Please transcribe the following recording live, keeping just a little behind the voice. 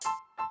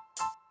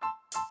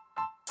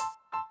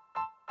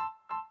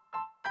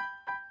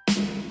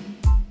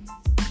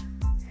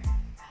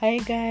Hi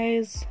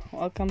guys,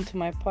 welcome to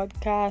my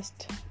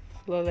podcast,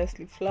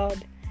 Flawlessly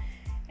Flawed,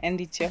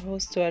 and it's your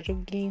host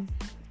Warugi.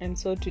 And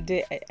so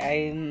today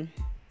I'm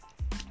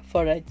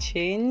for a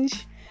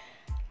change.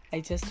 I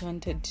just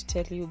wanted to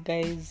tell you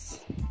guys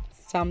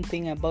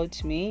something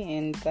about me,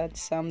 and that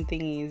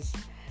something is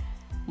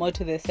more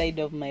to the side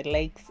of my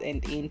likes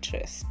and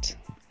interest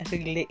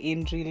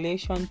in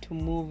relation to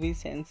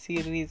movies and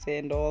series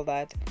and all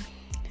that.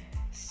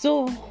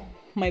 So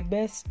my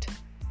best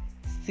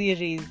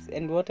series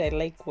and what I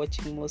like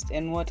watching most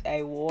and what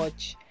I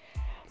watch,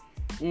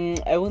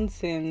 I won't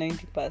say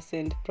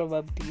 90%,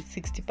 probably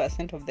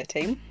 60% of the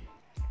time.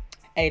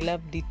 I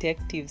love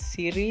detective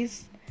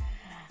series.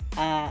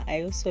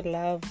 I also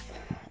love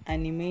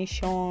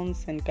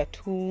animations and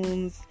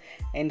cartoons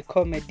and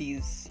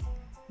comedies.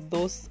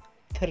 Those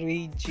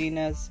three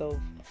genres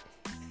of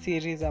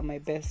series are my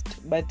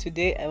best. But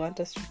today I want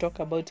us to talk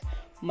about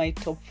my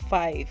top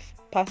 5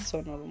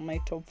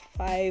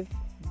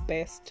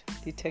 best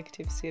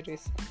detective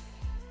series.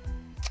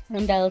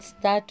 And I'll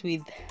start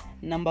with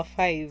number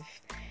 5.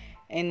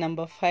 And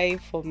number 5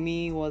 for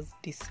me was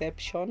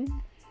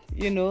Deception.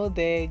 You know,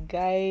 the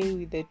guy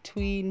with the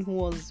twin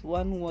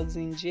one was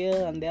in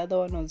jail and the other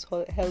one was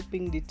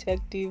helping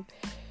detective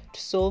to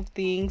solve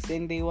things,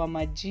 and they were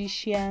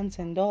magicians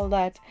and all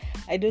that.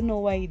 I don't know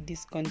why it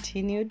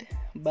discontinued,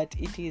 but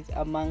it is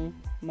among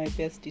my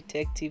best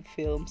detective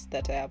films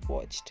that I have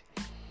watched.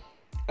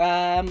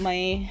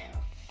 My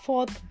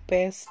 4th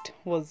best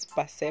was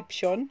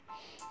Perception.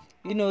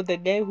 You know, the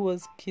guy who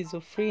was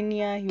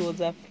schizophrenia, he was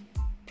a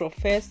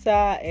professor,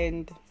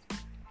 and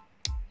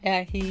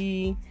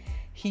he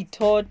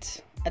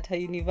taught at a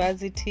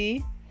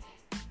university,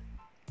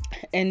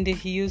 and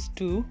he used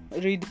to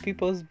read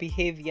people's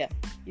behavior.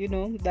 You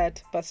know,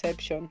 that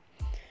Perception.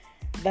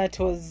 That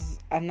was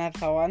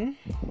another one.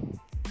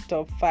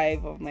 Top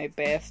 5 of my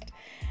best.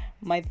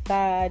 My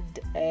third,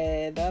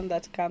 the one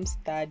that comes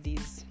third,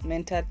 is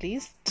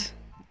Mentalist.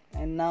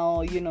 And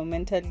now, you know,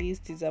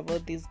 Mentalist is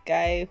about this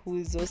guy who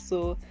is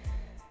also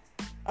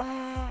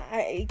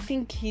I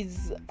think he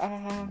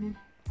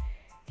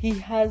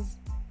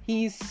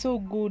is so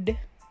good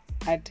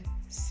at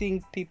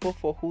seeing people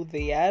for who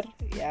they are.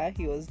 Yeah,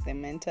 he was the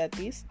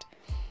Mentalist.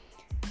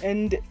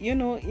 And you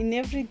know, in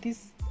every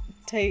this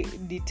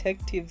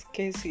detective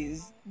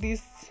cases,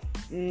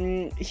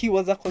 he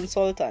was a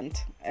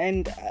consultant,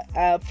 and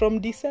from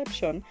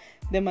Deception,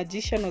 the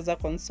magician was a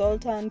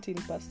consultant. In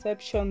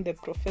Perception, the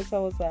professor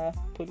was a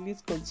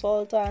police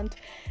consultant,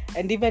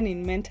 and even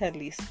in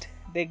Mentalist,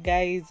 the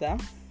guy is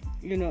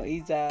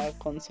a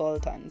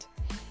consultant.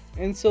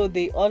 And so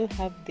they all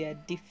have their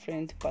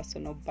different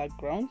personal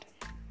background.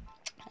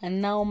 And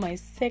now my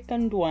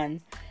second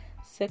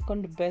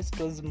best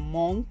was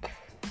Monk.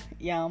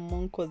 Yeah,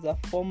 Monk was a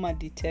former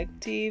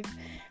detective.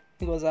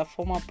 He was a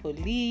former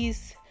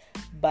police,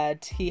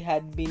 but he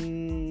had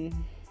been,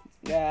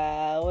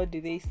 what do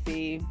they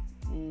say?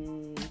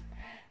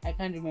 I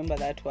can't remember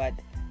that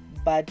word.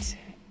 But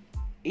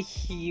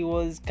he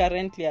was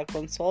currently a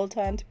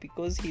consultant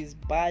because his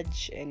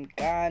badge and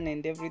gun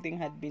and everything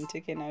had been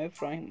taken away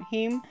from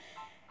him.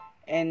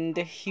 And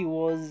he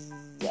was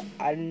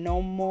a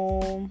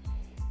normal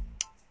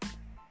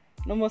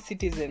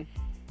citizen.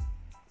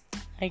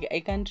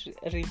 I can't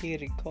really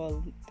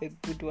recall the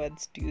good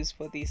words to use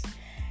for this.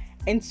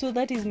 And so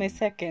that is my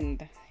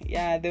second.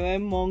 Yeah, they were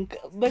Monk.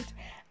 But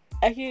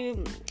let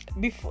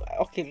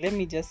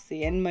me just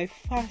say, and my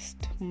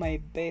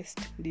best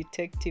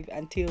detective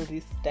until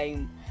this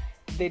time,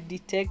 the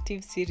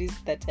detective series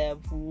that I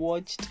have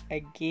watched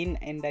again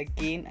and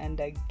again and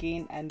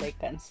again, and I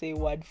can say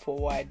word for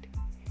word,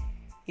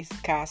 is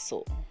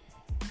Castle.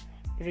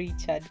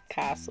 Richard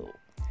Castle.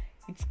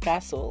 It's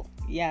Castle.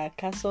 Yeah,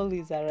 Castle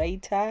is a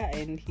writer,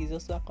 and he's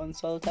also a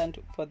consultant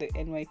for the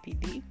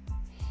NYPD.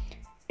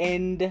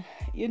 And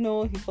you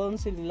know, he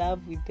falls in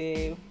love with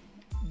the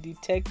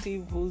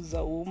detective who's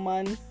a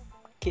woman,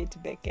 Kate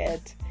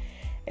Beckett.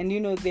 And you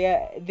know,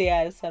 they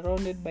are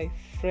surrounded by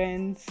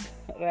friends,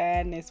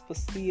 Ryan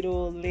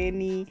Esposito,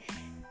 Lenny,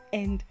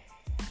 and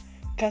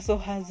Castle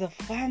has a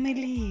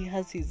family. He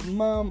has his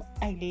mom.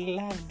 I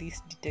love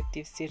this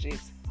detective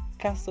series.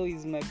 Castle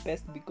is my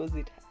best because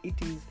it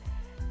is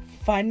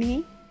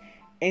funny,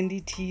 and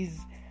it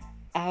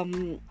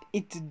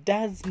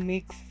does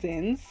make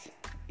sense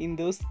in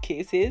those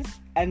cases,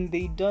 and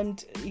he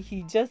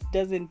just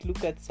doesn't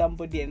look at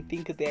somebody and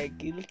think they are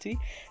guilty.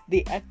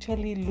 They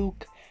actually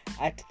look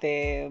at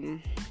the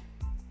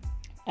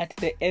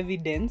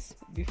evidence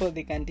before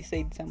they can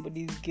decide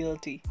somebody is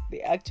guilty.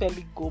 They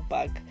actually go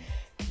back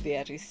to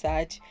their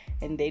research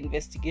and the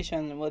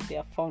investigation and what they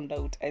have found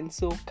out. And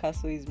so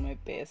Castle is my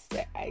best.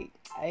 I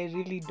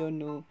really don't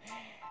know.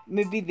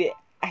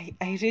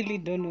 I really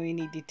don't know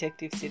any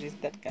detective series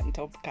that can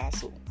top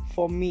Castle.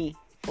 For me,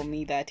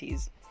 that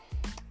is.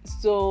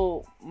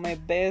 So my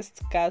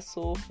best,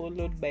 Castle,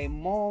 followed by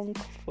Monk,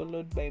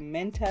 followed by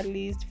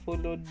Mentalist,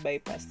 followed by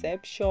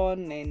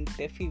Perception, and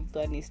the 5th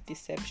one is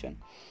Deception.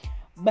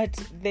 But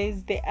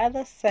there's the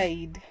other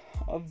side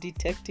of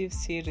detective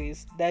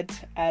series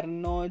that are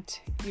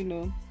not,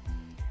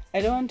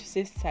 I don't want to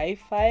say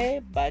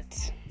sci-fi,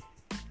 but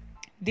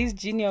this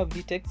genre of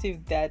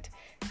detective that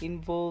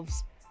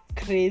involves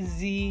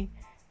crazy,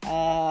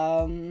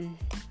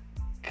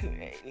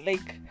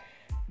 like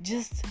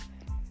just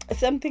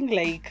something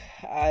like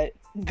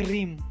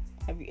Grimm.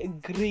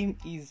 Grimm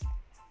is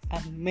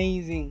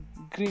amazing.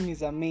 Grimm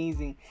is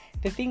amazing.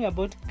 The thing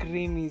about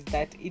Grimm is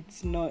that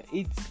it's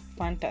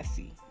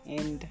fantasy,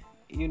 and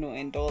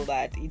and all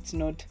that. It's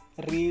not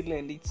real,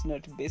 and it's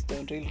not based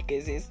on real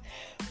cases.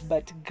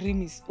 But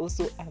Grimm is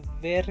also a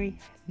very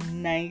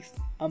nice,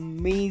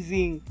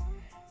 amazing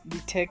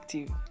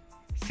detective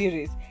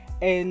series.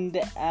 And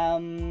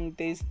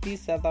there's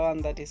this other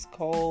one that is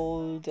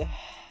called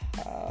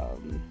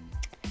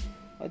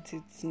what's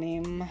its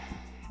name?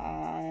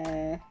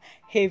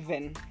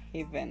 Haven.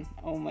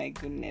 Oh my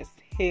goodness,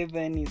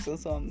 Haven is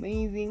also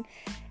amazing.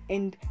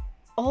 And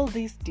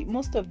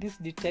most of these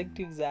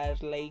detectives are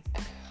like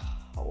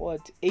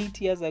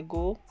 8 years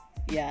ago.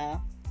 Yeah,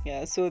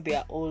 so they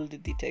are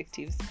old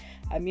detectives.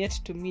 I'm yet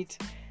to meet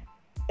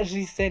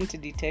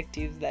recent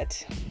detectives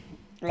that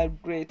are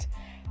great.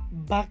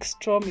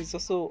 Backstrom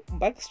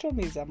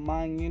is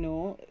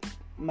among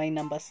my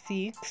number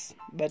 6,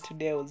 but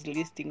today I was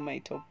listing my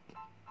top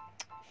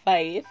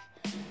 5.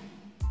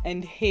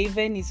 And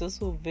Haven is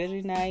also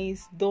very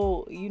nice,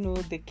 though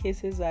the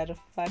cases are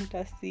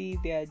fantasy.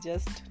 They are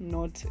just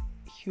not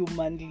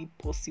humanly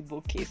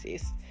possible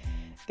cases.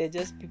 They're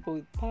just people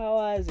with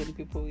powers and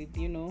people with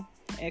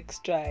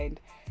extra. And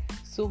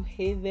so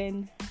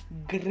Haven,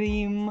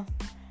 Grimm,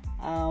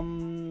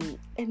 and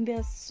there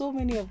are so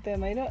many of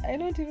them. I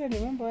don't even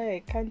remember why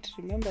I can't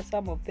remember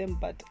some of them,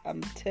 but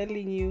I'm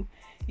telling you,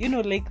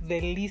 like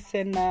The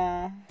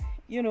Listener,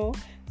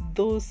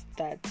 those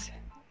that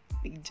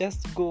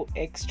just go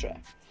extra.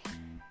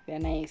 They're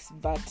nice.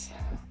 But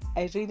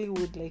I really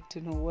would like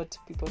to know what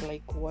people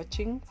like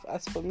watching.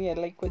 As for me, I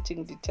like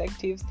watching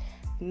detectives.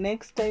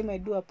 Next time I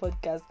do a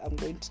podcast, I'm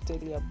going to tell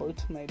you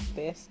about my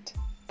best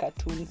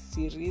cartoon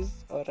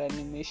series or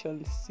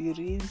animation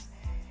series.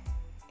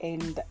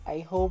 And I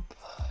hope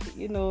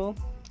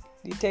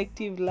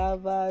detective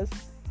lovers,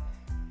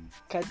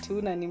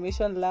 cartoon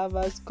animation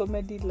lovers,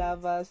 comedy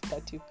lovers,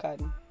 that you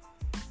can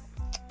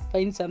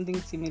find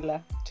something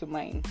similar to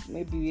mine.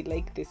 Maybe we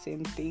like the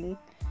same thing.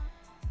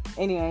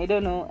 Anyway, I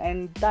don't know.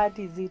 And that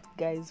is it,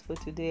 guys, for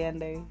today.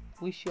 And I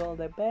wish you all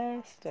the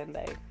best. And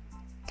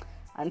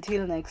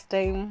until next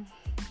time,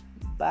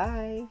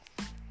 bye.